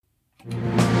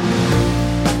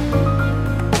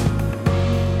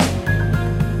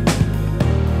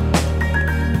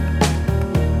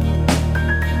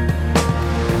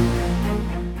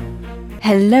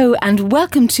Hello and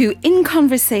welcome to In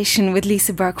Conversation with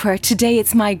Lisa Burke, where today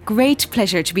it's my great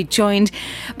pleasure to be joined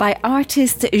by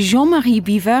artist Jean-Marie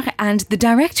Biwer and the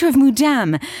Director of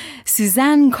MUDAM,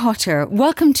 Suzanne Cotter.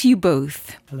 Welcome to you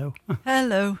both. Hello.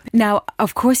 Hello. Now,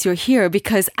 of course, you're here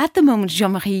because at the moment,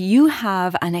 Jean-Marie, you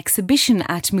have an exhibition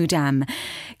at MUDAM.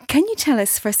 Can you tell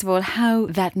us, first of all, how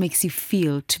that makes you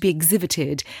feel to be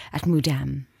exhibited at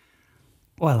MUDAM?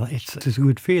 Well, it's a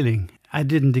good feeling. I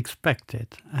didn't expect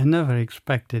it. I never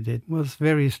expected it. It was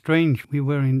very strange. We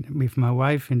were with my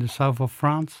wife in the south of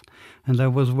France, and I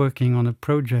was working on a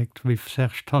project with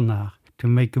Serge Tonard to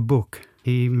make a book.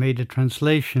 He made a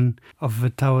translation of the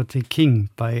Tao Te Ching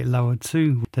by Lao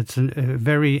Tzu. That's a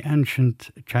very ancient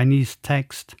Chinese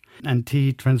text. And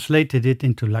he translated it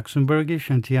into Luxembourgish,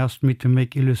 and he asked me to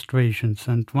make illustrations.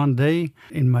 And one day,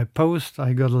 in my post,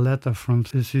 I got a letter from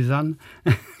Suzanne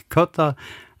Cotter,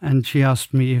 and she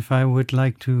asked me if I would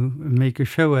like to make a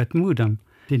show at MUDAM.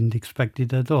 Didn't expect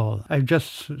it at all. I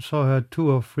just saw her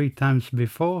 2 or 3 times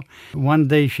before. One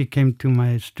day she came to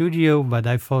my studio, but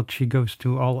I thought she goes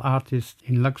to all artists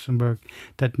in Luxembourg.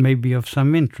 That may be of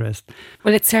some interest.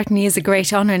 Well, it certainly is a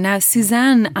great honour. Now,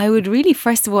 Suzanne, I would really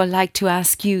first of all like to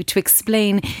ask you to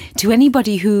explain to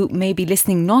anybody who may be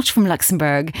listening not from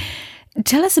Luxembourg,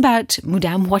 tell us about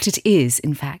MUDAM, what it is,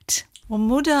 in fact. Well,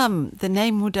 MUDAM, the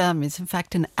name MUDAM is in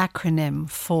fact an acronym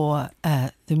for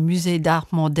the Musée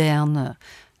d'Art Moderne.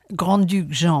 Grand-Duc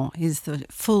Jean is the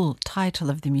full title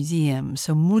of the museum.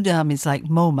 So MUDAM is like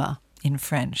MoMA in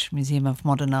French, Museum of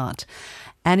Modern Art.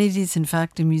 And it is in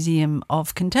fact a museum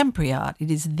of contemporary art. It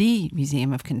is the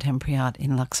Museum of Contemporary Art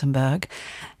in Luxembourg.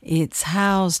 It's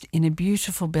housed in a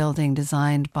beautiful building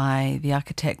designed by the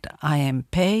architect I.M.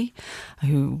 Pei,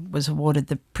 who was awarded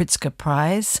the Pritzker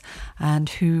Prize and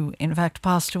who in fact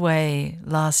passed away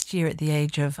last year at the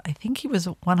age of, I think he was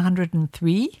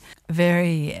 103.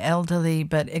 Very elderly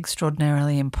but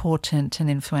extraordinarily important and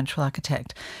influential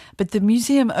architect. But the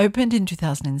museum opened in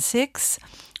 2006.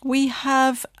 We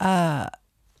have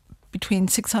between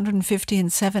 650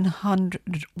 and 700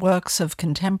 works of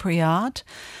contemporary art.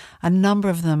 A number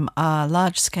of them are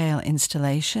large-scale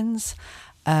installations.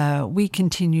 We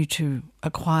continue to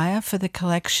acquire for the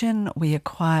collection. We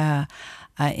acquire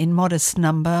in modest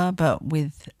number, but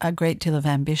with a great deal of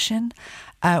ambition.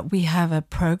 We have a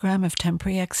program of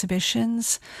temporary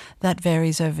exhibitions that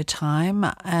varies over time,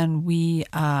 and we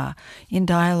are in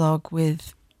dialogue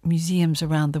with museums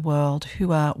around the world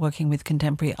who are working with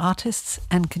contemporary artists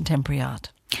and contemporary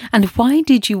art. And why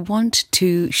did you want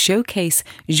to showcase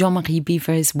Jean-Marie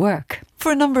Biwer's work?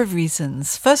 For a number of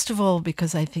reasons. First of all,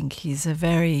 because I think he's a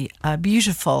very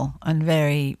beautiful and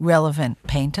very relevant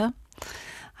painter.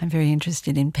 I'm very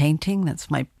interested in painting. That's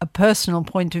a personal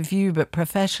point of view, but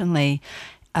professionally,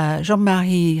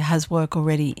 Jean-Marie has work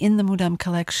already in the MUDAM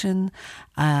collection.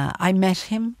 I met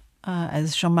him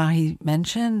as Jean-Marie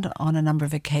mentioned, on a number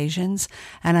of occasions,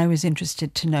 and I was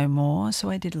interested to know more,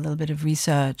 so I did a little bit of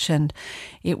research, and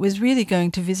it was really going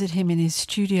to visit him in his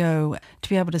studio to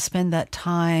be able to spend that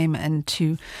time and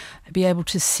to be able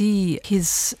to see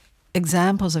his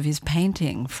examples of his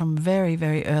painting from very,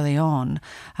 very early on,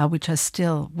 which are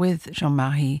still with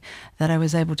Jean-Marie, that I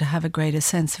was able to have a greater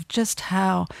sense of just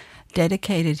how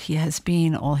dedicated he has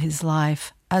been all his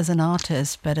life as an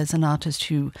artist, but as an artist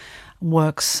who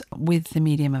works with the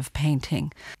medium of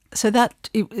painting. So that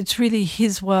it's really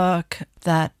his work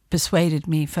that persuaded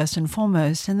me first and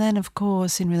foremost. And then, of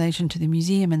course, in relation to the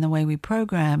museum and the way we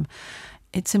program,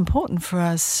 it's important for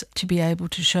us to be able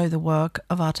to show the work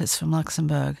of artists from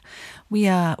Luxembourg. We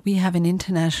have an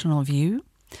international view.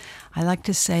 I like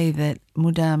to say that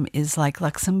MUDAM is like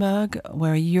Luxembourg.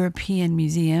 We're a European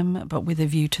museum, but with a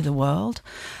view to the world.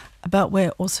 But we're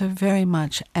also very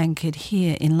much anchored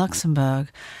here in Luxembourg.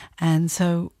 And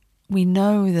so we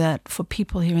know that for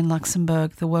people here in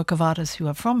Luxembourg, the work of artists who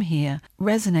are from here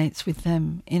resonates with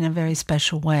them in a very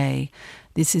special way.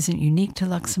 This isn't unique to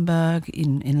Luxembourg.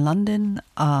 In London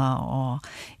or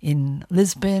in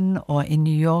Lisbon or in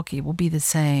New York, it will be the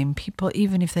same. People,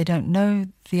 even if they don't know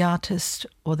the artist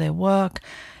or their work,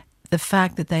 the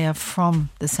fact that they are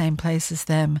from the same place as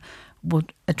them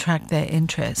would attract their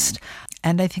interest.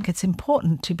 And I think it's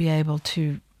important to be able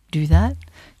to do that,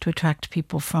 to attract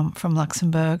people from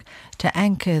Luxembourg, to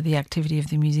anchor the activity of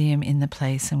the museum in the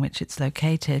place in which it's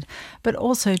located, but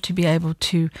also to be able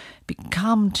to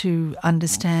come to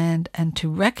understand and to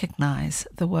recognize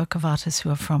the work of artists who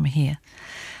are from here.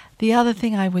 The other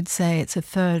thing I would say, it's a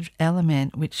third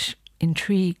element which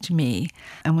intrigued me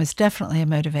and was definitely a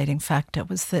motivating factor,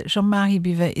 was that Jean-Marie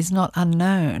Biwer is not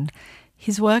unknown.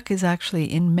 His work is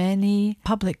actually in many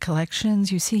public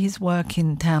collections. You see his work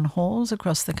in town halls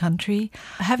across the country.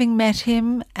 Having met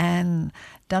him and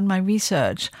done my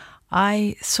research,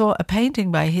 I saw a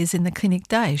painting by his in the Clinique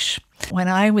d'Aix when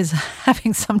I was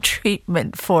having some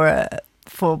treatment for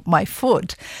my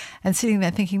foot, and sitting there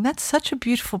thinking, that's such a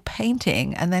beautiful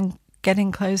painting, and then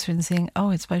getting closer and seeing, oh,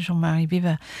 it's by Jean-Marie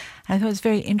Biwer. And I thought it was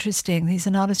very interesting. He's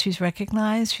an artist who's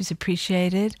recognized, who's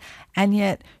appreciated, and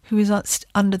yet who is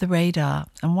under the radar.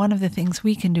 And one of the things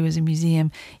we can do as a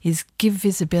museum is give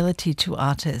visibility to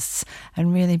artists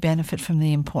and really benefit from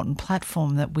the important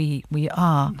platform that we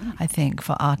are, I think,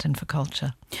 for art and for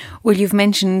culture. Well, you've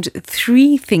mentioned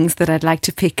 3 things that I'd like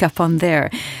to pick up on there.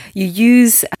 You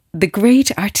use the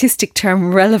great artistic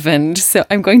term relevant, so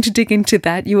I'm going to dig into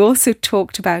that. You also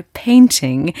talked about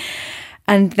painting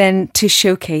and then to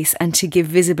showcase and to give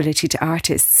visibility to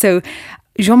artists. So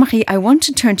Jean-Marie, I want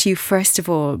to turn to you first of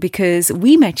all, because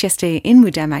we met yesterday in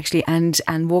MUDAM actually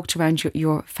and walked around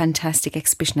your fantastic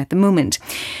exhibition at the moment.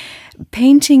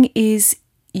 Painting is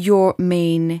your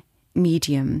main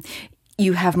medium.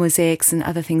 You have mosaics and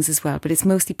other things as well, but it's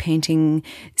mostly painting,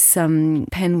 some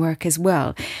pen work as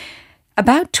well.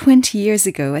 About 20 years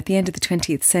ago, at the end of the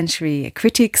 20th century,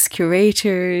 critics,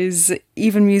 curators,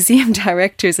 even museum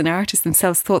directors and artists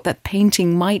themselves thought that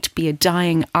painting might be a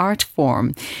dying art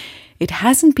form. It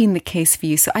hasn't been the case for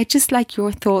you, so I'd just like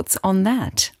your thoughts on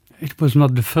that. It was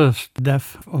not the first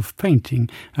death of painting.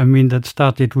 I mean, that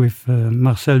started with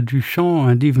Marcel Duchamp,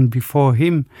 and even before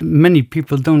him. Many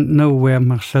people don't know where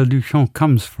Marcel Duchamp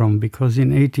comes from, because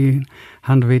in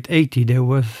 1880 there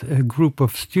was a group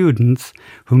of students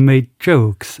who made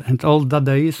jokes, and all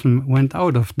Dadaism went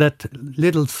out of that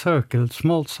little circle,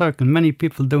 small circle. Many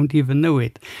people don't even know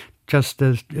it, just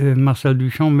as Marcel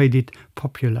Duchamp made it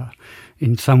popular.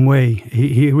 In some way,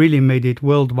 he really made it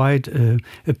worldwide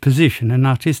a position, an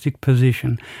artistic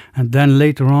position. And then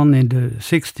later on in the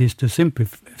 60s, to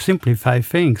simplify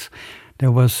things,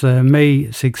 there was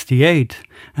May 68,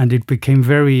 and it became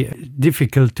very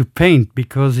difficult to paint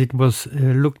because it was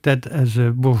looked at as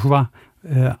a bourgeois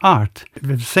art.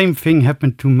 The same thing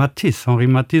happened to Matisse. Henri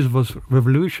Matisse was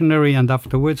revolutionary, and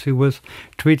afterwards he was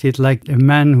treated like a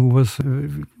man who was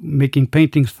making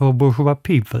paintings for bourgeois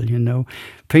people, you know.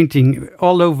 Painting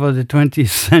all over the 20th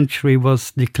century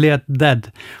was declared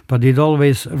dead, but it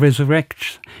always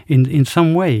resurrects in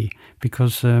some way,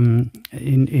 because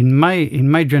in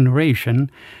my generation,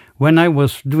 when I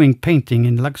was doing painting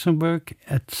in Luxembourg,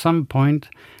 at some point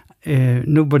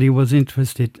nobody was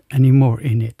interested anymore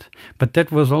in it. But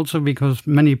that was also because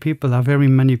many people are very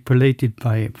manipulated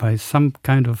by some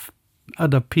kind of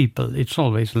other people. It's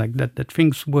always like that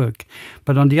things work.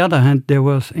 But on the other hand, there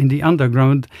was in the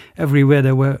underground, everywhere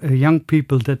there were young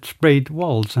people that sprayed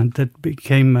walls and that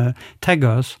became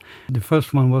taggers. The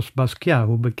first one was Basquiat,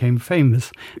 who became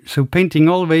famous. So painting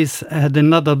always had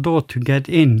another door to get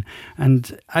in.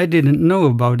 And I didn't know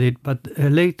about it, but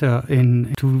later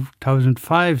in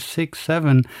 2005, 6,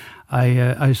 7,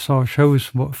 I saw shows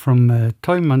from Luc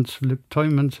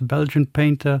Tuymans, a Belgian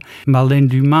painter, Marlène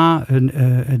Dumas,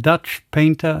 a Dutch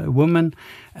painter, a woman,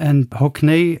 and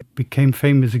Hockney became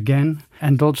famous again,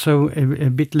 and also a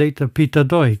bit later Peter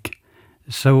Doig.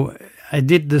 So I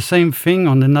did the same thing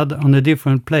on a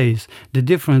different place. The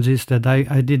difference is that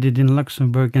I did it in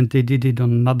Luxembourg and they did it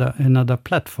on another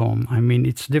platform. I mean,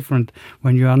 it's different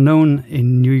when you are known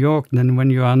in New York than when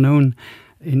you are known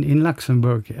in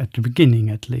Luxembourg, at the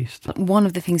beginning at least. One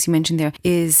of the things you mentioned there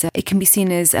is it can be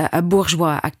seen as a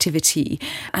bourgeois activity.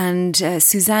 And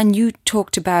Suzanne, you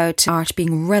talked about art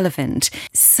being relevant.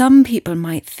 Some people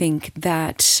might think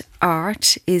that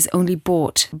art is only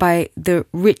bought by the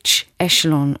rich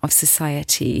echelon of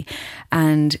society,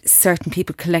 and certain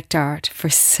people collect art for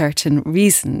certain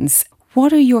reasons.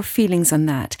 What are your feelings on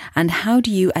that? And how do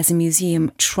you, as a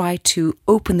museum, try to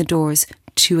open the doors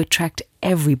to attract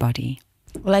everybody?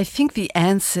 Well, I think the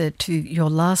answer to your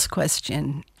last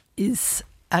question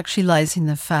actually lies in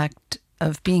the fact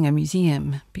of being a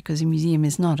museum, because a museum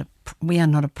is we are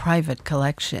not a private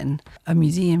collection. A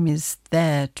museum is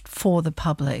there for the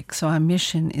public. So our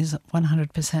mission is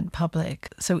 100% public.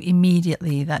 So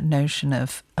immediately that notion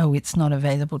of, it's not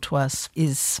available to us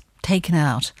is taken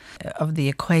out of the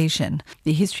equation.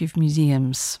 The history of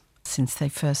museums, since they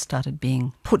first started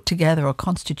being put together or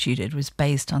constituted, was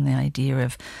based on the idea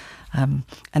of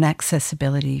an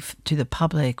accessibility to the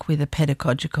public with a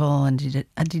pedagogical and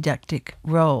a didactic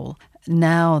role.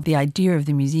 now the idea of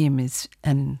the museum is,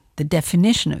 and the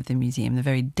definition of the museum, the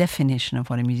very definition of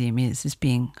what a museum is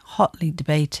being hotly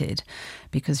debated,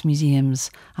 because museums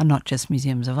are not just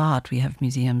museums of art. We have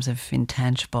museums of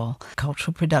intangible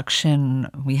cultural production.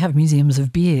 We have museums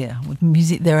of beer.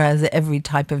 There is every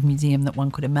type of museum that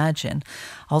one could imagine.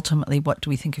 Ultimately, what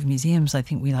do we think of museums? I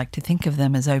think we like to think of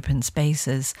them as open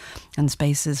spaces, and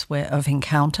spaces of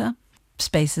encounter,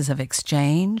 spaces of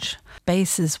exchange,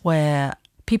 spaces where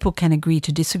people can agree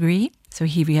to disagree. So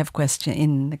here we have question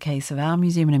in the case of our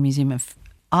museum and a museum of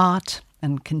art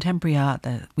and contemporary art,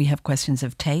 that we have questions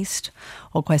of taste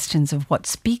or questions of what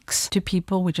speaks to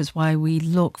people, which is why we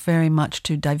look very much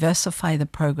to diversify the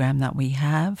program that we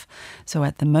have. So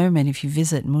at the moment, if you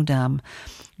visit MUDAM,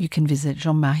 you can visit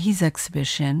Jean-Marie's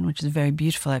exhibition, which is a very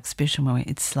beautiful exhibition where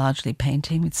it's largely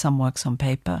painting with some works on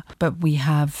paper. But we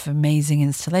have amazing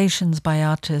installations by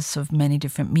artists of many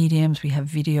different mediums. We have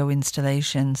video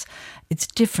installations. It's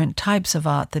different types of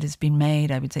art that has been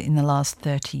made, I would say, in the last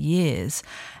 30 years.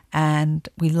 And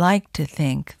we like to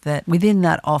think that within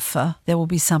that offer, there will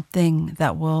be something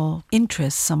that will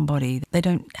interest somebody. They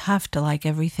don't have to like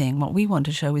everything. What we want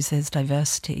to show is there's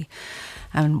diversity.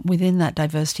 And within that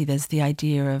diversity, there's the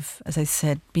idea of, as I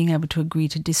said, being able to agree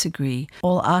to disagree.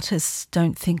 All artists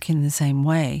don't think in the same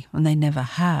way, and they never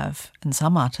have. And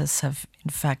some artists have,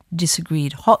 in fact,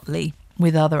 disagreed hotly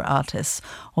with other artists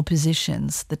or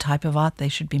positions, the type of art they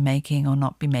should be making or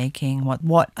not be making,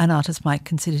 what an artist might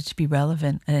consider to be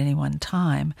relevant at any one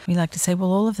time. We like to say,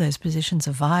 well, all of those positions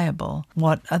are viable.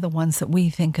 What are the ones that we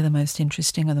think are the most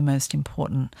interesting or the most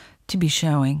important to be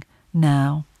showing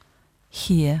now,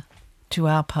 here, to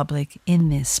our public, in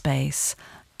this space,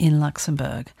 in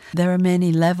Luxembourg? There are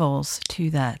many levels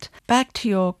to that. Back to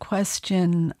your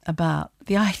question about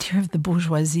the idea of the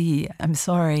bourgeoisie. I'm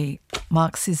sorry,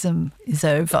 Marxism is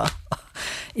over.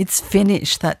 It's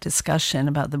finished, that discussion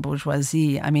about the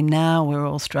bourgeoisie. I mean, now we're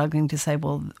all struggling to say,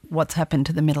 well, what's happened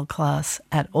to the middle class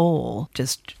at all,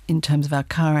 just in terms of our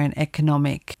current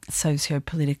economic,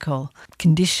 socio-political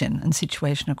condition and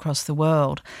situation across the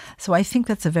world. So I think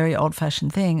that's a very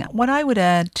old-fashioned thing. What I would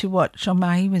add to what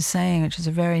Jean-Marie was saying, which is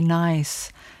a very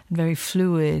nice and very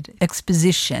fluid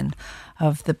exposition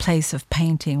of the place of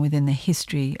painting within the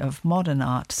history of modern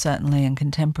art, certainly, and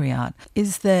contemporary art,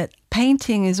 is that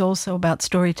painting is also about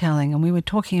storytelling. And we were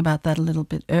talking about that a little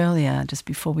bit earlier, just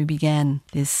before we began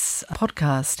this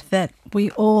podcast, that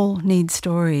we all need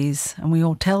stories and we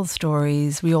all tell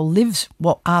stories. We all live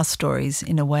our stories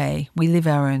in a way. We live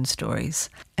our own stories.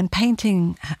 And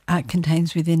painting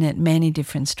contains within it many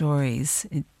different stories,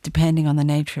 depending on the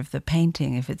nature of the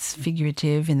painting, if it's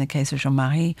figurative, in the case of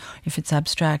Jean-Marie, if it's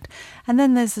abstract. And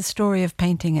then there's the story of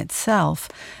painting itself.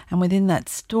 And within that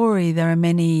story, there are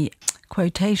many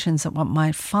quotations that one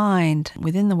might find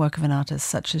within the work of an artist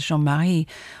such as Jean-Marie,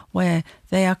 where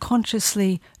they are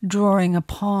consciously drawing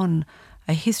upon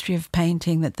a history of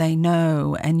painting that they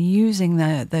know and using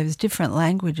those different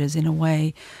languages in a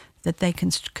way that they can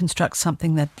construct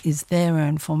something that is their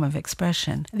own form of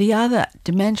expression. The other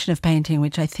dimension of painting,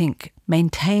 which I think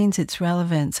maintains its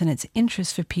relevance and its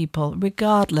interest for people,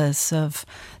 regardless of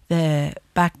their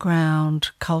background,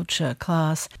 culture,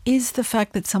 class, is the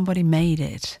fact that somebody made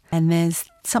it. And there's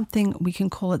something, we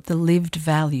can call it the lived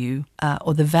value,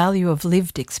 or the value of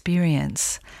lived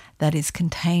experience that is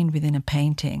contained within a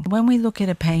painting. When we look at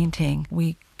a painting,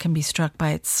 we can be struck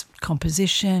by its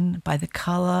composition, by the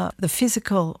color. The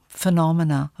physical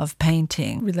phenomena of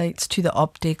painting relates to the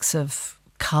optics of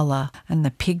color and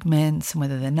the pigments, and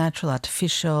whether they're natural,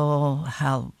 artificial,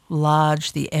 how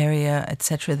large the area,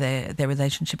 etc., their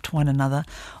relationship to one another.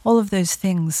 All of those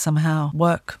things somehow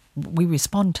work. We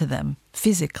respond to them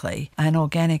physically and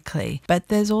organically. But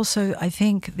there's also, I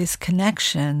think, this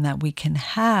connection that we can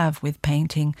have with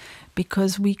painting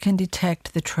because we can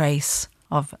detect the trace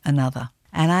of another.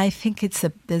 And I think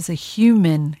there's a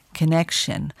human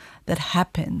connection that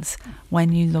happens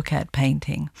when you look at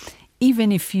painting.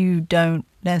 Even if you don't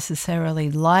necessarily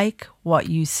like what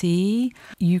you see,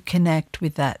 you connect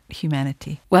with that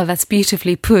humanity. Well, that's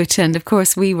beautifully put. And of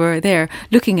course, we were there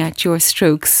looking at your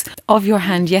strokes of your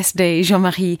hand yesterday,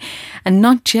 Jean-Marie. And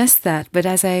not just that, but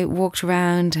as I walked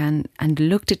around and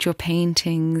looked at your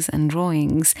paintings and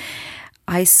drawings,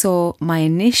 I saw my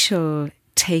initial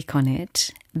take on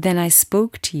it. Then I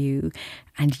spoke to you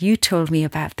and you told me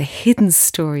about the hidden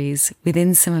stories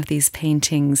within some of these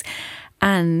paintings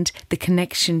and the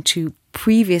connection to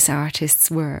previous artists'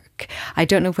 work. I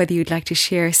don't know whether you'd like to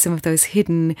share some of those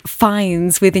hidden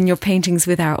finds within your paintings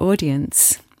with our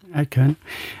audience. I can.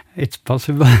 It's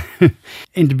possible.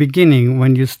 In the beginning,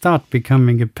 when you start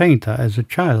becoming a painter as a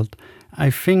child, I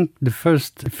think the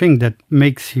first thing that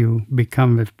makes you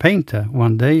become a painter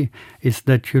one day is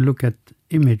that you look at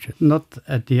images, not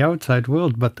at the outside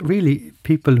world, but really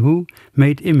people who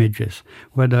made images,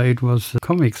 whether it was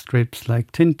comic strips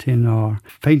like Tintin or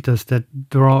painters that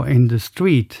draw in the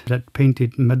street, that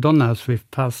painted Madonnas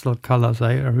with pastel colors.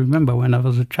 I remember when I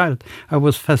was a child, I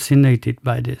was fascinated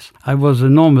by this. I was a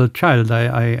normal child.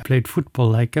 I played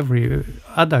football like every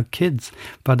other kids,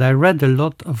 but I read a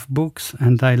lot of books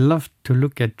and I loved to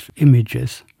look at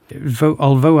images.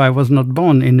 Although I was not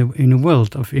born in a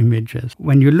world of images.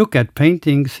 When you look at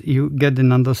paintings, you get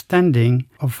an understanding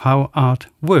of how art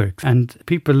works. And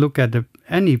people look at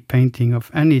any painting of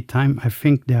any time, I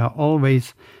think there are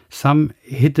always some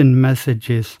hidden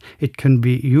messages. It can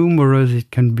be humorous,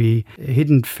 it can be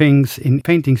hidden things. In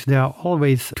paintings, there are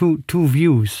always two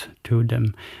views to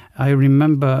them. I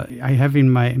remember I have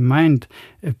in my mind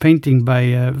a painting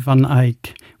by Van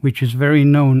Eyck, which is very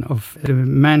known, of the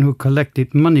man who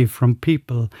collected money from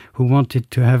people who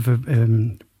wanted to have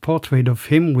a portrait of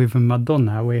him with a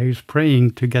Madonna where he's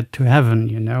praying to get to heaven,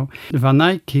 you know. Van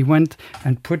Eyck, he went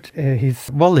and put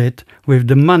his wallet with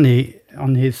the money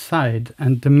on his side,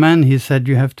 and the man, he said,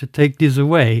 you have to take this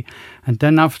away. And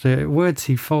then afterwards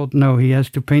he thought, no, he has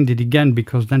to paint it again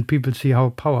because then people see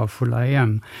how powerful I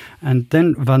am. And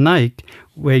then Van Eyck,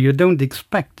 where you don't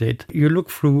expect it, you look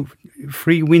through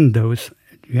 3 windows.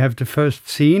 You have the first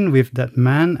scene with that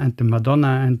man and the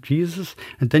Madonna and Jesus,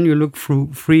 and then you look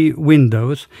through 3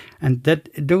 windows, and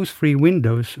those 3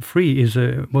 windows,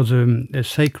 3 was a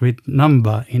sacred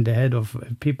number in the head of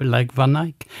people like Van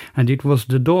Eyck, and it was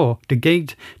the door, the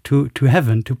gate to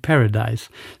heaven, to paradise.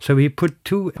 So he put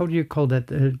 2, how do you call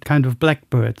that, kind of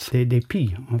blackbirds, des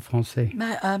pies en français.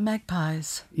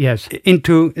 Magpies. Yes,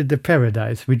 into the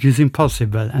paradise, which is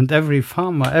impossible. And every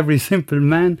farmer, every simple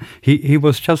man, he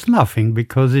was just laughing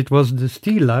because it was the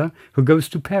stealer who goes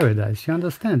to paradise, you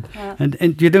understand? Yeah.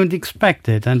 And you don't expect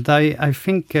it. And I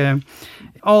think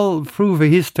all through the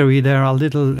history there are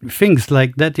little things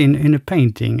like that in a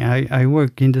painting. I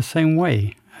work in the same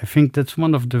way. I think that's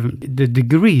one of the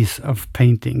degrees of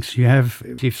paintings. You have,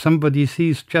 if somebody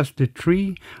sees just a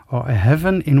tree or a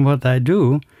heaven in what I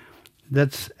do,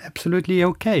 that's absolutely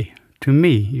okay to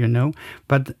me, you know.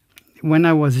 But when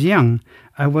I was young,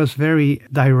 I was very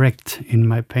direct in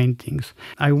my paintings.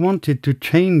 I wanted to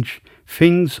change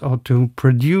things or to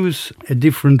produce a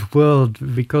different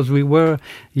world because we were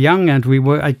young and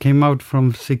I came out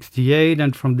from 68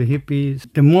 and from the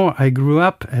hippies. The more I grew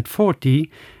up at 40,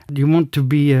 you want to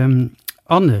be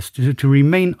honest, to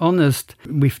remain honest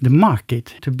with the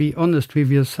market, to be honest with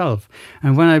yourself.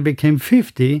 And when I became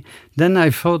 50, then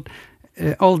I thought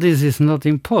all this is not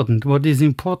important. What is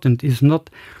important is not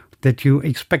that you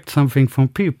expect something from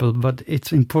people, but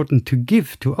it's important to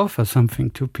give, to offer something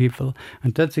to people.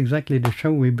 And that's exactly the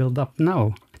show we build up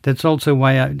now. That's also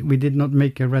why we did not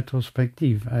make a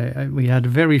retrospective. We had a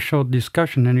very short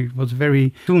discussion, and it was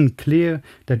very soon clear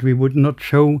that we would not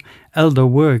show elder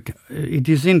work. It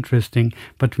is interesting,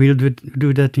 but we'll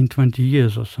do that in 20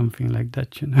 years or something like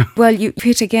that, you know. Well, you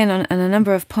hit again on a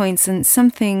number of points, and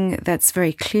something that's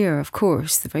very clear, of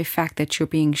course, the very fact that you're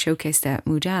being showcased at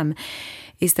MUDAM,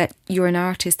 is that you're an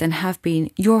artist and have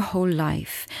been your whole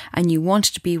life, and you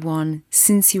wanted to be one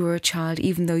since you were a child,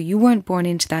 even though you weren't born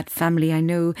into that family. I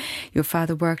know your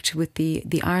father worked with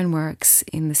the ironworks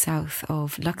in the south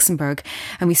of Luxembourg,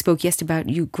 and we spoke yesterday about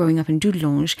you growing up in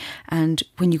Dudelange, and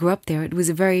when you grew up there, it was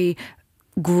a very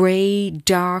grey,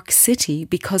 dark city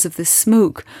because of the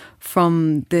smoke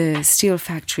from the steel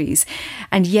factories,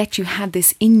 and yet you had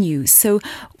this in you. So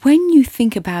when you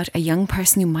think about a young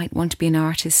person who might want to be an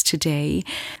artist today,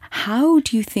 how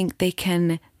do you think they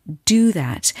can do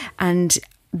that and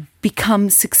become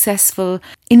successful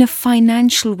in a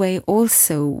financial way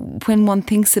also? When one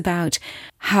thinks about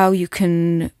how you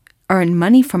can earn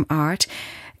money from art,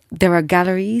 there are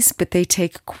galleries, but they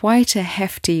take quite a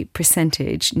hefty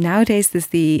percentage. Nowadays, there's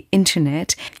the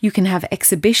internet. You can have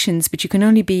exhibitions, but you can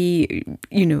only be,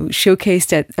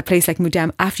 showcased at a place like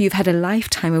MUDAM after you've had a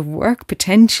lifetime of work,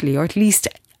 potentially, or at least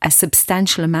a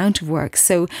substantial amount of work.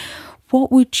 So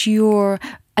what would your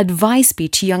advice be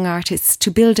to young artists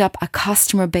to build up a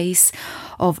customer base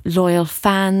of loyal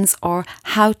fans, or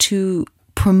how to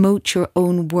promote your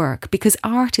own work? Because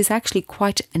art is actually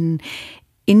quite an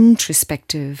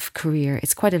introspective career.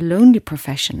 It's quite a lonely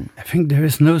profession. I think there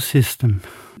is no system.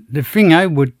 The thing I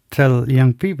would tell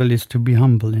young people is to be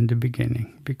humble in the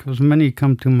beginning, because many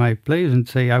come to my place and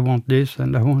say, I want this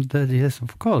and I want that. Yes,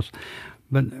 of course.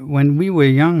 But when we were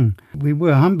young, we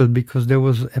were humbled because there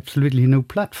was absolutely no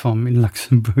platform in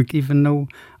Luxembourg, even no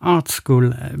art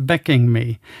school backing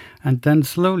me. And then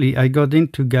slowly I got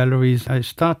into galleries. I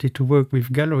started to work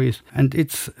with galleries. And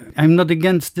I'm not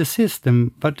against the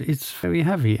system, but it's very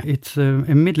heavy. It's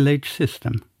a middle-aged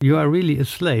system. You are really a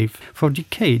slave for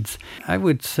decades. I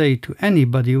would say to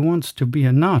anybody who wants to be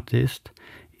an artist,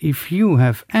 if you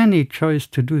have any choice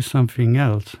to do something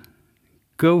else,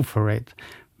 go for it.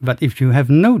 But if you have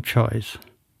no choice,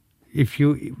 if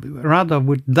you rather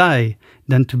would die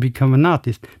than to become an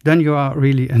artist, then you are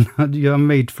really you are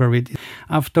made for it.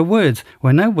 Afterwards,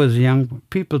 when I was young,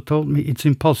 people told me it's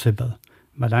impossible,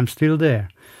 but I'm still there.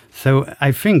 So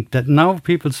I think that now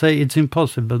people say it's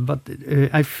impossible, but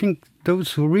I think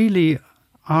those who really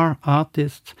are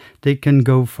artists, they can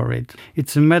go for it.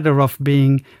 It's a matter of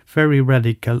being very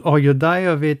radical. Or you die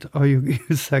of it or you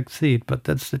succeed, but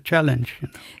that's the challenge.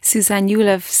 Suzanne, you will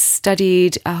have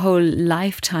studied a whole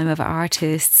lifetime of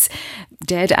artists,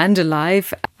 dead and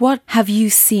alive. What have you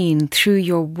seen through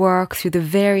your work, through the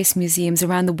various museums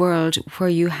around the world where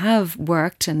you have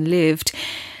worked and lived?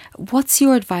 What's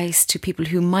your advice to people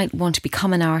who might want to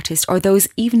become an artist, or those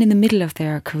even in the middle of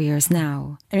their careers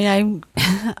now? I mean,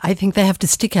 I think they have to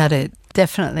stick at it,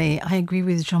 definitely. I agree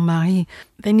with Jean-Marie.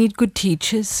 They need good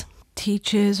teachers.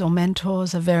 Teachers or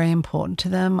mentors are very important to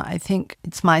them. I think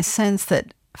it's my sense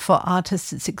that for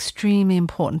artists, it's extremely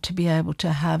important to be able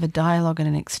to have a dialogue and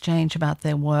an exchange about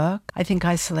their work. I think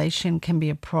isolation can be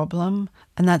a problem,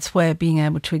 and that's where being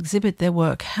able to exhibit their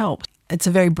work helps. It's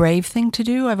a very brave thing to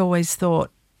do. I've always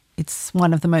thought it's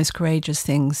one of the most courageous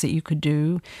things that you could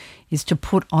do is to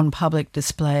put on public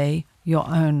display your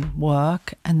own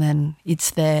work, and then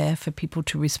it's there for people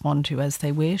to respond to as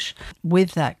they wish.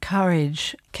 With that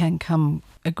courage can come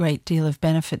a great deal of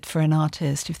benefit for an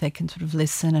artist if they can sort of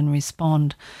listen and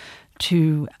respond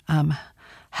to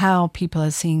how people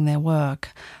are seeing their work.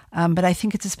 But I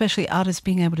think it's especially artists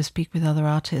being able to speak with other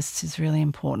artists is really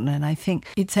important. And I think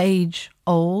it's age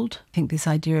old. I think this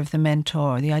idea of the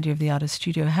mentor, the idea of the artist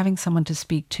studio, having someone to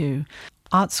speak to.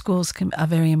 Art schools are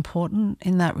very important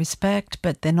in that respect,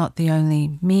 but they're not the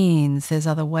only means. There's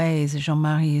other ways.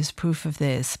 Jean-Marie is proof of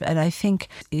this. But I think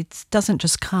it doesn't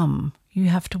just come. You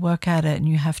have to work at it and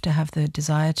you have to have the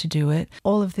desire to do it.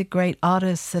 All of the great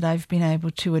artists that I've been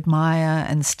able to admire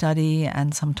and study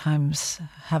and sometimes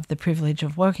have the privilege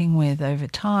of working with over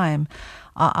time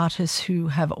are artists who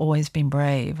have always been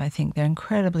brave. I think they're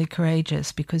incredibly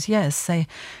courageous because, yes,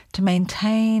 to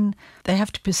maintain, they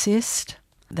have to persist.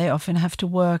 They often have to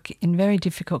work in very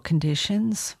difficult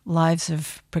conditions, lives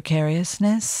of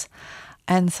precariousness,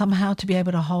 and somehow to be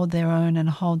able to hold their own and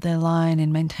hold their line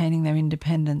in maintaining their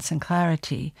independence and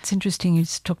clarity. It's interesting you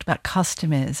talked about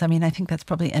customers. I mean, I think that's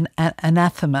probably an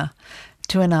anathema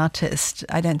to an artist.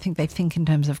 I don't think they think in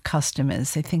terms of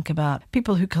customers. They think about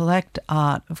people who collect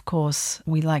art. Of course,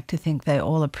 we like to think they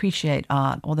all appreciate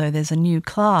art, although there's a new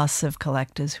class of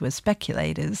collectors who are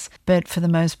speculators. But for the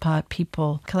most part,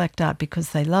 people collect art because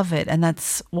they love it, and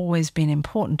that's always been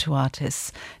important to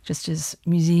artists, just as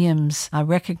museums are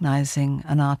recognizing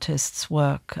an artist's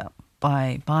work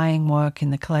by buying work in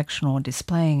the collection or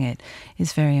displaying it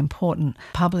is very important.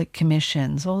 Public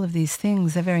commissions, all of these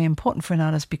things, they're very important for an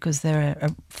artist because they're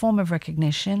a form of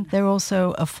recognition. They're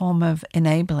also a form of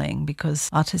enabling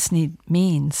because artists need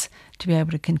means to be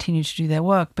able to continue to do their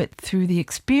work. But through the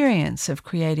experience of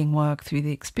creating work, through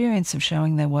the experience of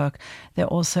showing their work, they're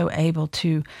also able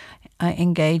to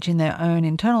engage in their own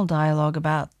internal dialogue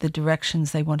about the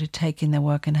directions they want to take in their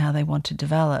work and how they want to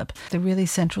develop. The really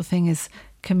central thing is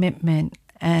commitment,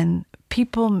 and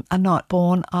people are not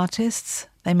born artists.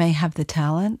 They may have the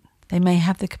talent, they may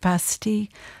have the capacity.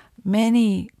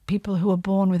 Many people who are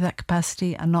born with that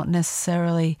capacity are not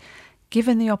necessarily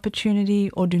given the opportunity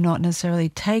or do not necessarily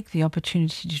take the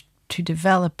opportunity to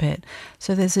develop it.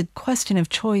 So there's a question of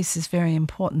choice is very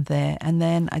important there. And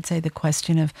then I'd say the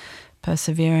question of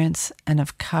perseverance and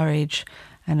of courage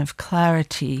and of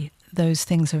clarity, those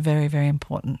things are very, very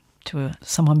important to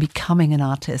someone becoming an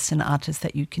artist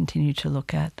that you continue to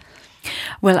look at.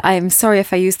 Well, I'm sorry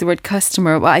if I use the word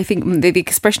customer. Well, I think the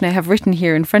expression I have written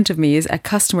here in front of me is a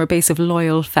customer base of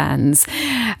loyal fans.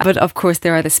 But of course,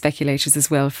 there are the speculators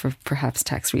as well for perhaps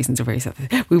tax reasons or various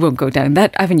other. We won't go down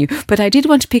that avenue. But I did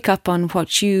want to pick up on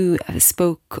what you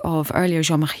spoke of earlier,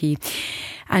 Jean-Marie,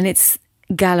 and it's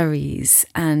galleries,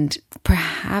 and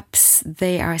perhaps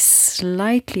they are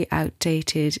slightly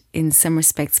outdated in some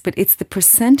respects, but it's the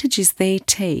percentages they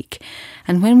take.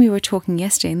 And when we were talking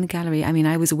yesterday in the gallery, I mean,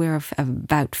 I was aware of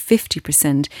about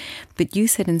 50%, but you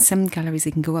said in some galleries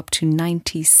it can go up to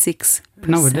 96%.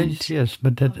 Nowadays, yes,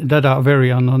 but that are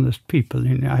very honest people.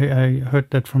 I heard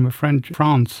that from a friend in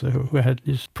France who had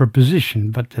this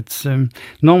proposition, but it's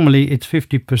normally it's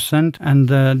 50%, and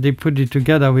they put it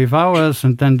together with hours,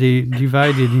 and then they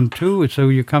divide it in two, so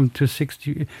you come to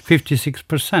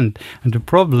 56%. And the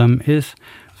problem is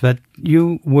that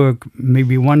you work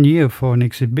maybe 1 year for an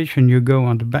exhibition, you go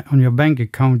on your bank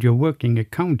account, your working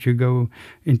account, you go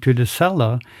into the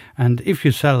cellar, and if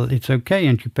you sell, it's okay,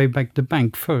 and you pay back the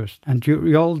bank first. And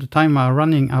you all the time are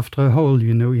running after a hole,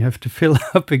 you have to fill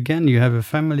up again, you have a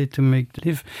family to make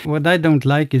live. What I don't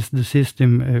like is the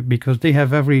system, because they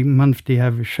have every month they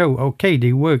have a show. Okay,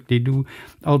 they work, they do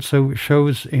also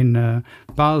shows in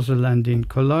Basel and in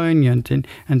Cologne,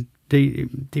 and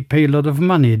they pay a lot of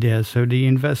money there, so they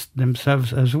invest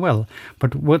themselves as well.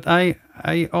 But what I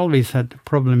always had a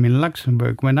problem in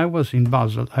Luxembourg. When I was in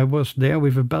Basel, I was there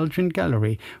with a Belgian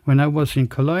gallery. When I was in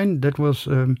Cologne, that was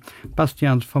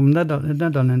Bastiaans from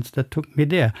Netherlands that took me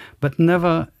there, but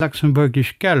never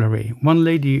Luxembourgish gallery. One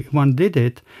lady did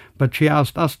it, but she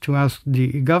asked us to ask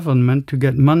the government to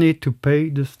get money to pay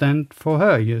the stand for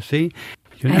her, you see.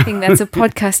 I think that's a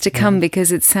podcast to come,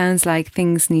 because it sounds like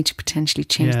things need to potentially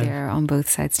change there on both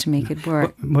sides to make it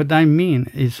work. What I mean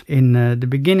is in the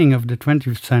beginning of the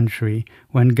 20th century,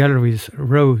 when galleries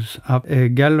rose up,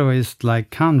 galleries like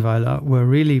Kahnweiler were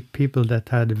really people that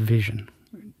had a vision.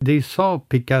 They saw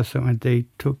Picasso and they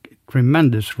took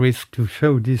tremendous risk to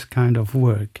show this kind of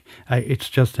work. It's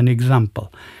just an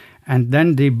example. And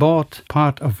then they bought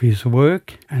part of his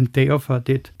work and they offered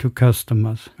it to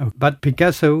customers. But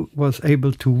Picasso was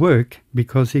able to work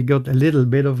because he got a little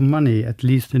bit of money, at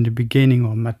least in the beginning,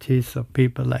 or Matisse or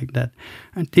people like that.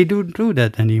 And they don't do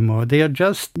that anymore. They are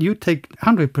just, you take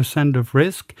 100% of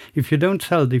risk. If you don't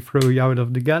sell, they throw you out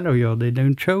of the gallery or they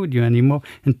don't show you anymore.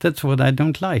 And that's what I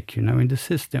don't like, in the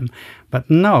system. But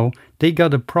now they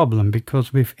got a problem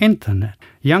because with internet,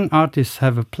 young artists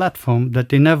have a platform that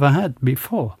they never had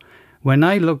before. When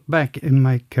I look back in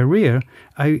my career,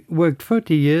 I worked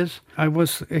 30 years. I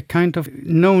was a kind of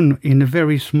known in a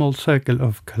very small circle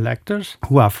of collectors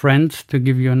who are friends, to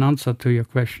give you an answer to your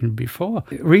question before.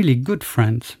 Really good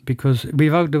friends, because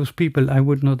without those people I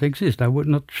would not exist. I would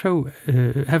not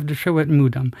have the show at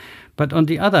MUDAM. But on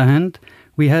the other hand,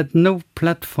 we had no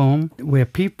platform where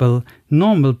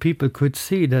normal people could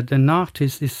see that an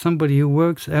artist is somebody who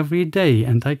works every day,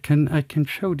 and I can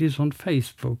show this on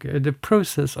Facebook. The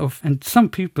process of, and some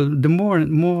people, the more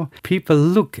and more people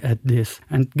look at this,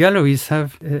 and galleries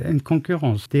have in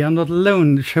concurrence. They are not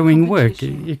alone showing work,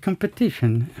 a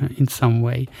competition in some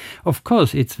way. Of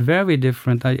course, it's very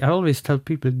different. I always tell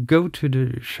people, go to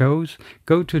the shows,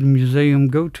 go to the museum,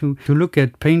 go to look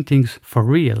at paintings for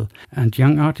real. And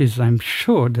young artists, I'm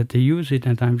sure that they use it,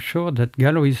 and I'm sure that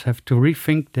galleries have to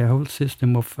rethink their whole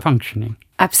system of functioning.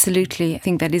 Absolutely. I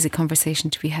think that is a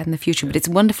conversation to be had in the future, but it's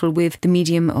wonderful with the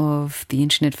medium of the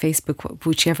internet, Facebook,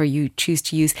 whichever you choose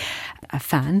to use. A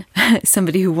fan,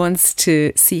 somebody who wants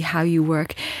to see how you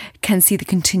work, can see the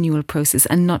continual process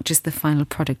and not just the final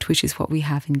product, which is what we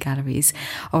have in galleries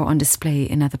or on display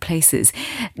in other places.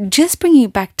 Just bringing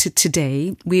it back to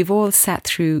today, we've all sat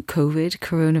through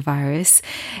coronavirus.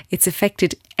 It's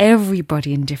affected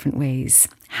everybody in different ways.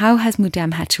 How has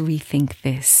MUDAM had to rethink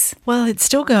this? Well, it's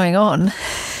still going on,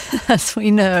 as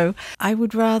we know. I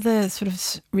would rather sort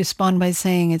of respond by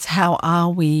saying it's how are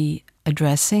we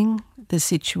addressing the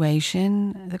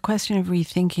situation. The question of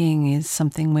rethinking is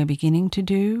something we're beginning to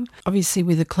do. Obviously,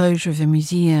 with the closure of the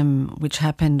museum, which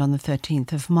happened on the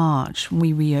 13th of March,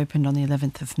 we reopened on the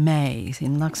 11th of May.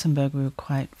 In Luxembourg, we were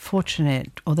quite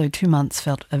fortunate, although 2 months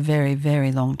felt a very,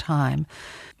 very long time.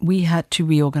 We had to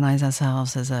reorganize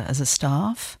ourselves as a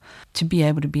staff to be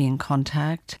able to be in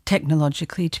contact,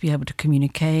 technologically to be able to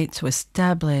communicate, to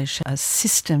establish a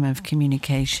system of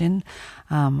communication,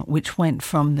 which went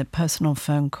from the personal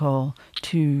phone call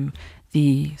to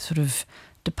the sort of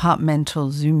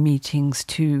departmental Zoom meetings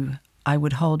to I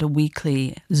would hold a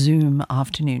weekly Zoom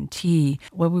afternoon tea,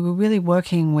 where we were really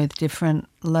working with different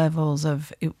levels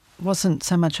of, it wasn't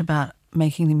so much about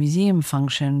making the museum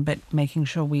function, but making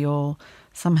sure we all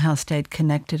somehow stayed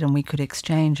connected and we could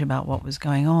exchange about what was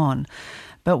going on.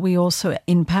 But we also,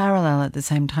 in parallel at the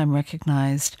same time,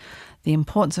 recognized the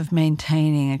importance of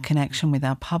maintaining a connection with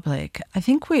our public. I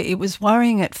think it was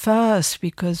worrying at first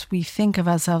because we think of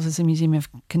ourselves as a museum of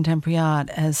contemporary art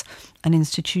as an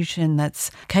institution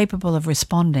that's capable of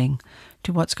responding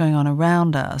to what's going on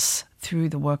around us through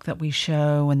the work that we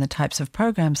show and the types of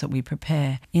programs that we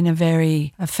prepare in a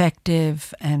very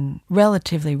effective and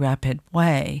relatively rapid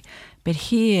way. But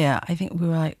here, I think we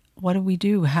were like, what do we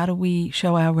do? How do we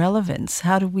show our relevance?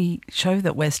 How do we show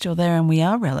that we're still there and we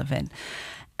are relevant?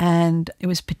 And it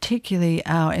was particularly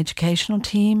our educational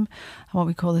team, what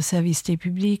we call the Service des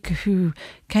Publics, who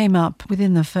came up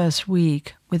within the first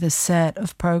week with a set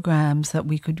of programs that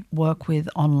we could work with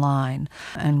online.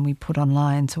 And we put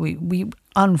online, so we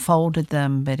unfolded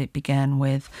them, but it began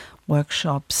with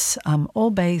workshops, all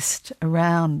based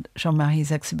around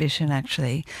Jean-Marie's exhibition,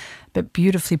 actually, but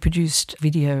beautifully produced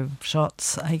video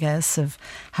shots, I guess, of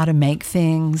how to make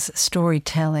things,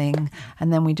 storytelling,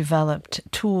 and then we developed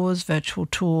tours, virtual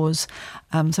tours.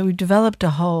 So we developed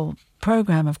a whole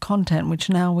program of content, which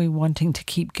now we're wanting to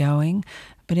keep going,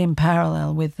 but in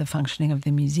parallel with the functioning of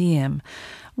the museum.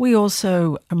 We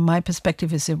also, from my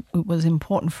perspective, it was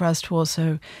important for us to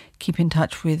also keep in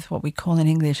touch with what we call in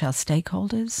English our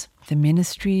stakeholders, the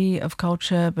Ministry of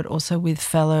Culture, but also with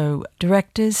fellow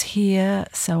directors here.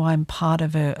 So I'm part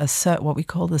of what we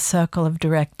call the Circle of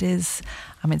Directors.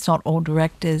 It's not all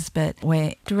directors, but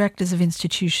we're directors of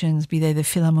institutions, be they the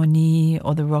Philharmonie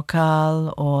or the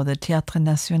Rocale or the Théâtre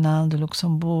National de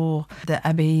Luxembourg, the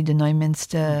Abbaye de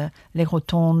Neumünster, Les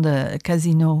Rotondes,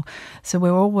 Casino. So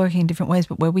we're all working in different ways,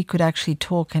 but where we could actually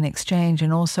talk and exchange,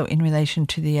 and also in relation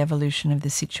to the evolution of the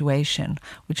situation,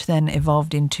 which then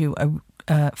evolved into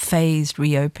a phased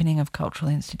reopening of cultural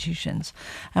institutions.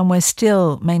 And we're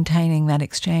still maintaining that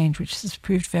exchange, which has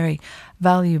proved very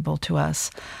valuable to us.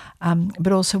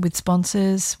 But also with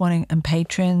sponsors and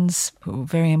patrons who are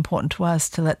very important to us,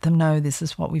 to let them know this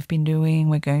is what we've been doing,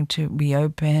 we're going to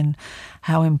reopen,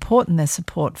 how important their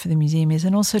support for the museum is,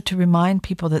 and also to remind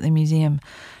people that the museum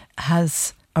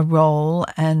has a role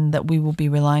and that we will be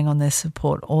relying on their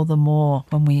support all the more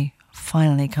when we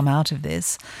finally come out of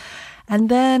this. And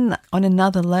then on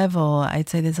another level, I'd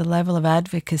say there's a level of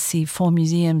advocacy for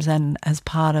museums and as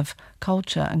part of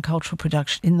culture and cultural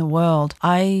production in the world.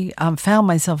 I found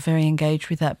myself very engaged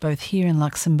with that both here in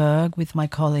Luxembourg with my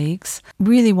colleagues,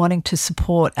 really wanting to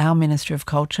support our Minister of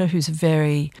Culture, who's a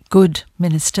very good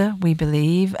minister, we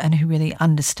believe, and who really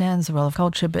understands the role of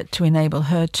culture, but to enable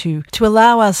her to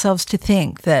allow ourselves to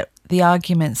think that the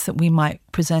arguments that we might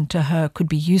present to her could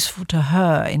be useful to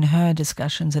her in her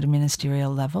discussions at a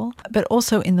ministerial level, but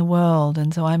also in the world.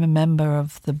 And so I'm a member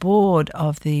of the board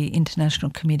of the International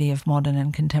Committee of Modern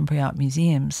and Contemporary Art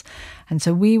Museums. And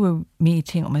so we were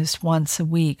meeting almost once a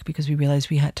week because we realized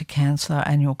we had to cancel our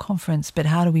annual conference. But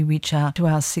how do we reach out to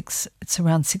it's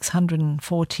around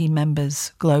 640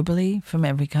 members globally from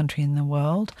every country in the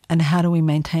world? And how do we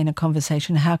maintain a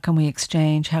conversation? How can we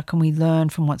exchange? How can we learn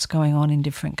from what's going on in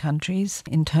different countries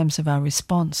in terms of our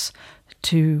response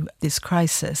to this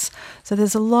crisis? So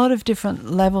there's a lot of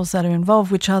different levels that are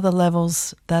involved, which are the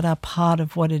levels that are part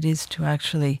of what it is to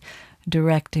actually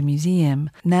direct a museum.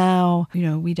 Now,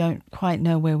 we don't quite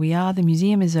know where we are. The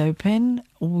museum is open.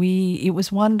 It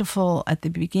was wonderful at the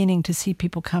beginning to see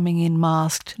people coming in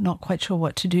masked, not quite sure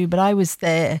what to do, but I was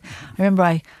there. I remember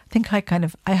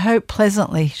I hope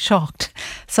pleasantly shocked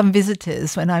some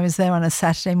visitors when I was there on a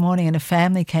Saturday morning and a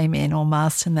family came in all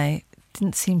masked and they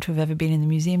didn't seem to have ever been in the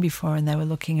museum before, and they were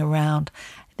looking around.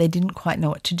 They didn't quite know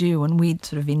what to do, and we'd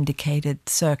sort of indicated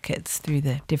circuits through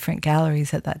the different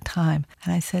galleries at that time.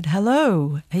 And I said,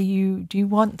 "Hello, do you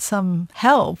want some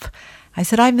help?" I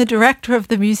said, "I'm the director of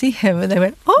the museum." And they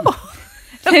went, "Oh."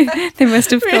 They must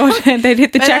have thought they'd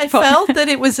hit the jackpot. I felt that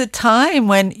it was a time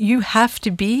when you have to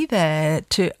be there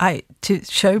to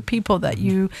show people that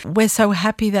we're so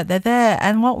happy that they're there.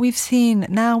 And what we've seen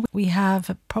now, we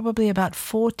have probably about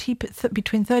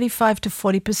between 35 to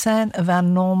 40% of our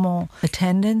normal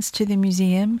attendance to the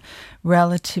museum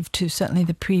relative to certainly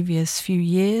the previous few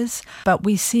years. But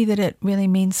we see that it really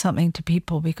means something to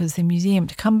people because the museum,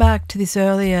 to come back to this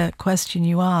earlier question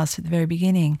you asked at the very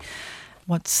beginning,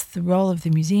 what's the role of the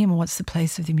museum, or what's the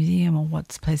place of the museum, or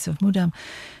what's the place of MUDAM?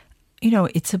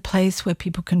 It's a place where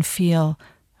people can feel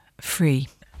free.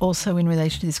 Also, in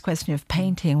relation to this question of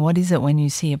painting, what is it when you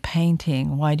see a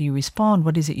painting? Why do you respond?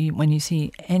 What is it when you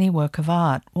see any work of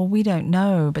art? Well, we don't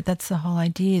know, but that's the whole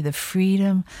idea, the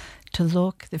freedom to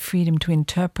look, the freedom to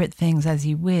interpret things as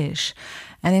you wish.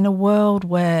 And in a world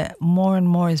where more and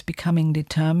more is becoming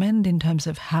determined in terms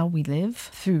of how we live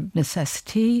through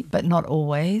necessity, but not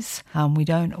always, we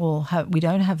don't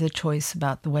have the choice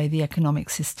about the way the economic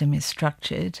system is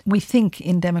structured. We think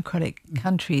in democratic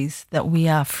countries that we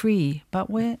are free, but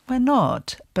we're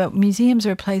not. But museums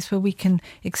are a place where we can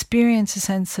experience a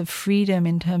sense of freedom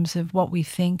in terms of what we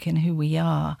think and who we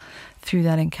are through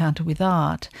that encounter with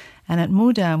art. And at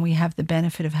MUDAM, we have the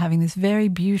benefit of having this very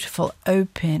beautiful,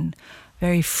 open,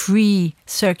 very free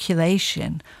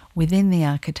circulation within the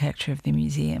architecture of the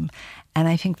museum. And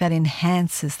I think that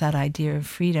enhances that idea of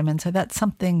freedom. And so that's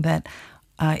something that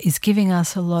is giving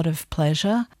us a lot of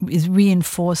pleasure, is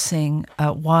reinforcing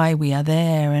why we are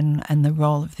there and the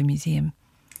role of the museum.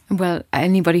 Well,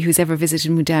 anybody who's ever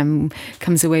visited MUDAM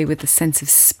comes away with a sense of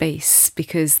space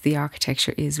because the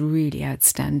architecture is really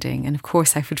outstanding. And of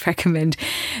course, I would recommend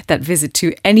that visit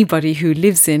to anybody who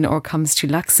lives in or comes to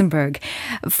Luxembourg.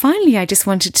 Finally, I just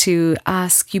wanted to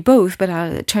ask you both, but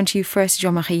I'll turn to you first,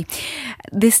 Jean-Marie.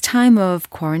 This time of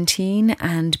quarantine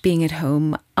and being at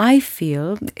home, I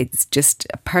feel, it's just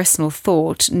a personal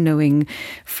thought, knowing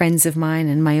friends of mine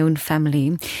and my own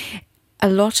family, a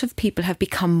lot of people have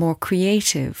become more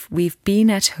creative. We've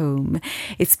been at home.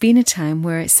 It's been a time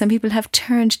where some people have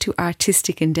turned to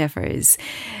artistic endeavours.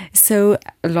 So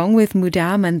along with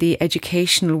MUDAM and the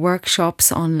educational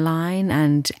workshops online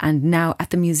and now at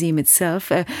the museum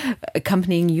itself,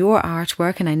 accompanying your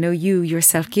artwork, and I know you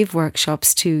yourself give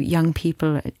workshops to young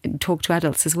people, talk to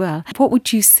adults as well. What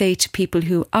would you say to people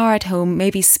who are at home,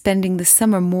 maybe spending the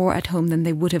summer more at home than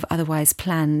they would have otherwise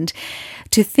planned,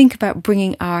 to think about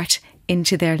bringing art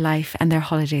into their life and their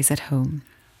holidays at home?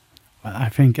 Well, I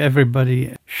think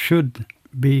everybody should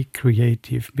be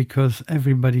creative because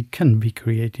everybody can be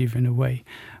creative in a way.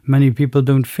 Many people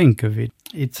don't think of it.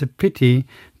 It's a pity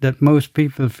that most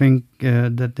people think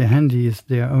that the handy is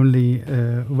their only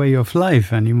way of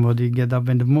life anymore. They get up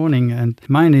in the morning, and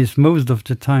mine is most of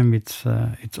the time it's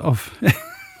off.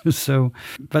 So,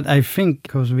 but I think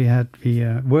because we had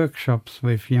the workshops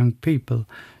with young people,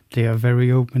 they are very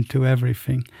open to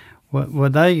everything.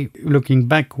 What I, looking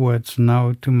backwards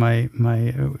now to my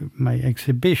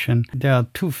exhibition, there are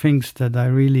two things that I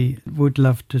really would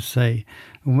love to say.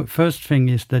 First thing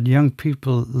is that young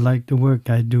people like the work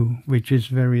I do, which is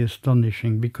very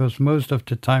astonishing because most of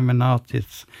the time an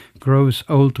artist grows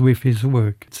old with his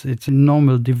work. It's a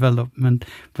normal development,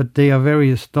 but they are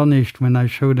very astonished when I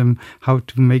show them how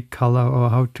to make color or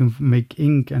how to make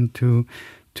ink and to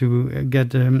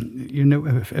get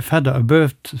a feather, a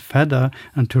bird feather,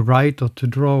 and to write or to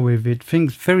draw with it.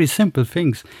 Things, very simple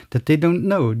things that they don't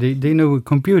know. They know a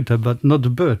computer, but not a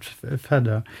bird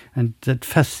feather, and that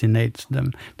fascinates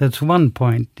them. That's one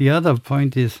point. The other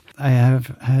point is I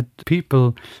have had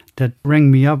people that rang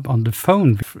me up on the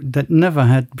phone that never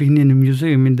had been in a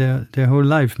museum in their whole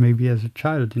life, maybe as a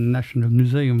child in the National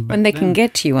Museum. When they can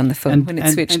get to you on the phone when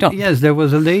it's switched off. Yes, there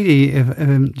was a lady,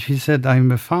 she said,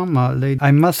 I'm a farmer lady.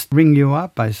 I must ring you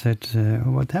up. I said,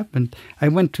 what happened? I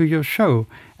went to your show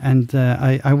and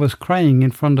I was crying in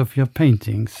front of your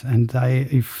paintings. And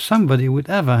if somebody would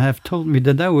ever have told me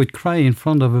that I would cry in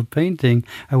front of a painting,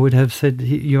 I would have said,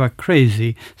 you are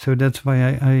crazy. So that's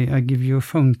why I give you a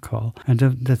phone call. And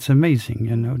that's amazing,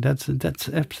 that's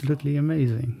absolutely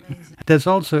amazing. There's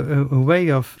also a way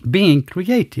of being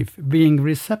creative, being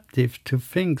receptive to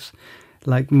things.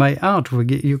 Like my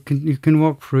artwork, you can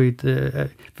walk through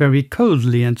it very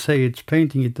coldly and say it's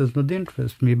painting, it does not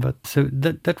interest me. But so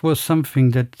that was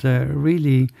something that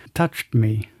really touched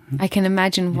me. I can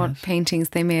imagine what paintings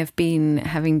they may have been,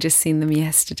 having just seen them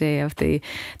yesterday, of the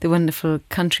wonderful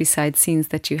countryside scenes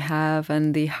that you have,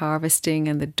 and the harvesting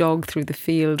and the dog through the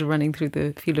field, running through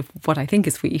the field of what I think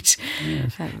is wheat.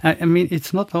 Yes. I mean,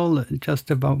 it's not all just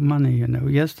about money,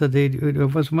 Yesterday, there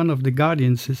was one of the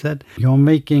Guardians who said, you're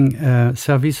making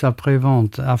service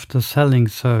après-vente, after selling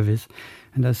service.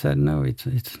 And I said, no,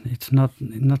 it's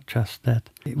not just that.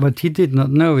 What he did not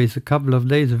know is a couple of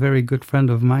days, a very good friend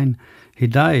of mine, he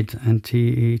died, and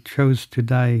he chose to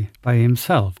die by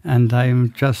himself. And I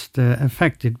am just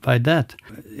affected by that.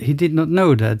 He did not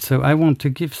know that, so I want to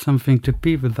give something to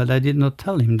people, but I did not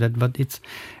tell him that. But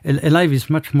life is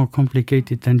much more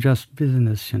complicated than just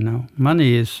business,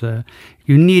 Money is,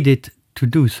 you need it to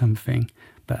do something.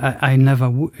 But I never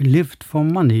lived for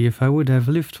money. If I would have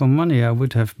lived for money, I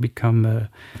would have become a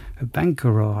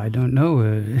banker, or I don't know,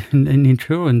 an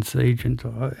insurance agent,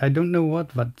 or I don't know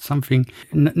what, but something.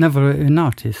 Never an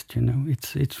artist,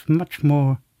 It's much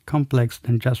more complex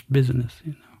than just business,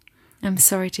 I'm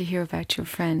sorry to hear about your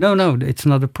friend. No, it's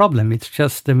not a problem. It's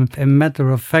just a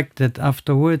matter of fact that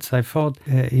afterwards I thought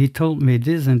he told me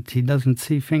this, and he doesn't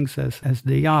see things as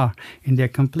they are in their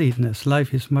completeness.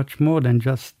 Life is much more than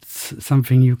just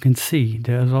something you can see.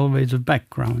 There's always a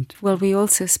background. Well, we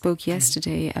also spoke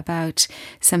yesterday about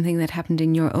something that happened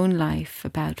in your own life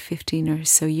about 15 or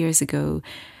so years ago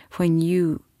when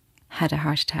you had a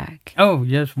heart attack. Oh,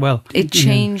 yes, well. It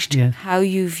changed how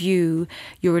you view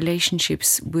your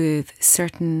relationships with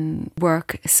certain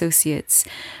work associates,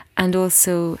 and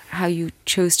also how you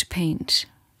chose to paint.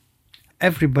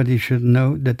 Everybody should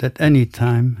know that at any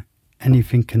time,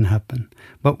 anything can happen.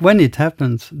 But when it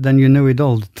happens, then you know it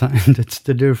all the time. That's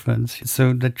the difference.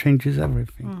 So that changes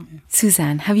everything.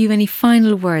 Suzanne, have you any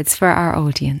final words for our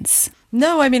audience?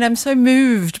 No, I mean, I'm so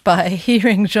moved by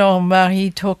hearing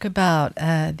Jean-Marie talk about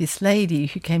this lady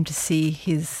who came to see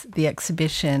the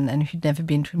exhibition and who'd never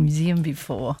been to a museum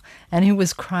before and who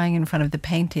was crying in front of the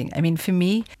painting. I mean, for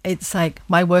me, it's like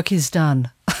my work is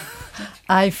done.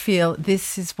 I feel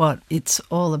this is what it's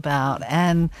all about.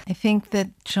 And I think that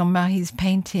Jean-Marie's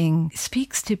painting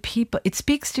speaks to people. It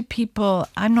speaks to people.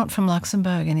 I'm not from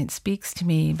Luxembourg and it speaks to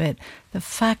me, but the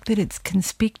fact that it can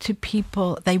speak to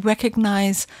people, they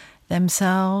recognize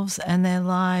themselves and their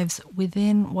lives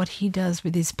within what he does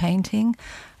with his painting,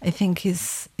 I think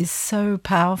is so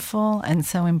powerful and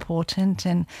so important,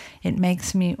 and it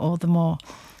makes me all the more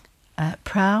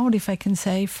proud, if I can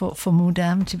say, for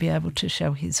MUDAM to be able to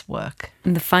show his work.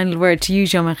 And the final word to you,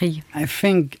 Jean-Marie. I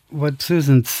think what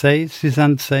Suzanne says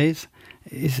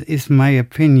is my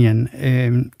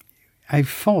opinion. I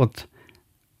thought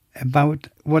about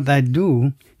what I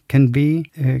do can be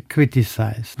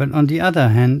criticized. But on the other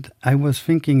hand, I was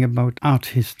thinking about art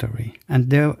history. And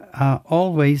there are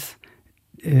always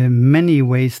many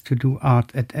ways to do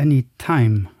art at any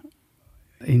time,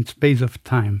 in space of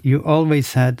time. You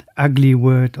always had ugly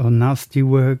work or nasty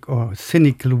work or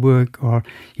cynical work, or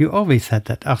you always had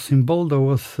that. Arcimboldo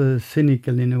was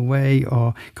cynical in a way,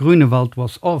 or Grunewald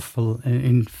was awful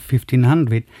in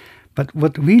 1500. But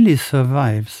what really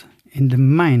survives in the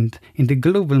mind, in the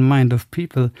global mind of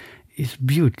people, is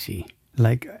beauty,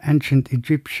 like ancient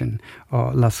Egyptian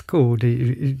or Lascaux,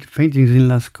 the paintings in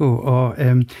Lascaux, or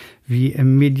the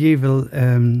medieval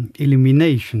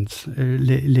illuminations,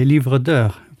 les livres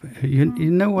d'heures. You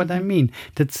know what I mean?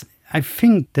 I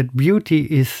think that beauty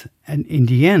is, and in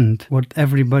the end, what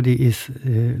everybody is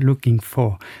looking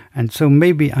for. And so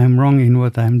maybe I'm wrong in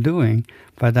what I'm doing,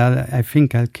 but I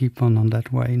think I'll keep on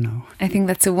that way now. I think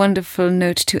that's a wonderful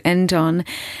note to end on.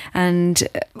 And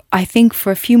I think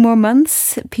for a few more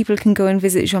months, people can go and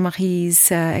visit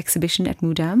Jean-Marie's exhibition at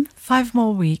MUDAM. 5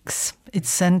 more weeks.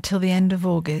 It's until the end of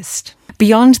August.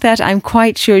 Beyond that, I'm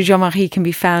quite sure Jean-Marie can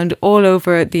be found all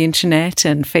over the internet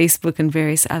and Facebook and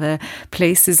various other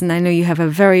places. And I know you have a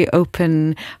very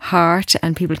open heart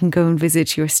and people can go and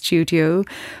visit your studio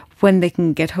when they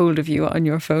can get hold of you on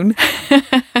your phone.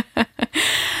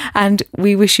 And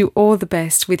we wish you all the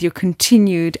best with your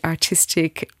continued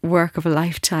artistic work of a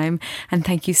lifetime. And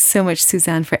thank you so much,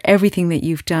 Suzanne, for everything that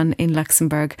you've done in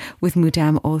Luxembourg with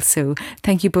MUDAM also.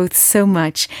 Thank you both so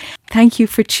much. Thank you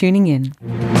for tuning in.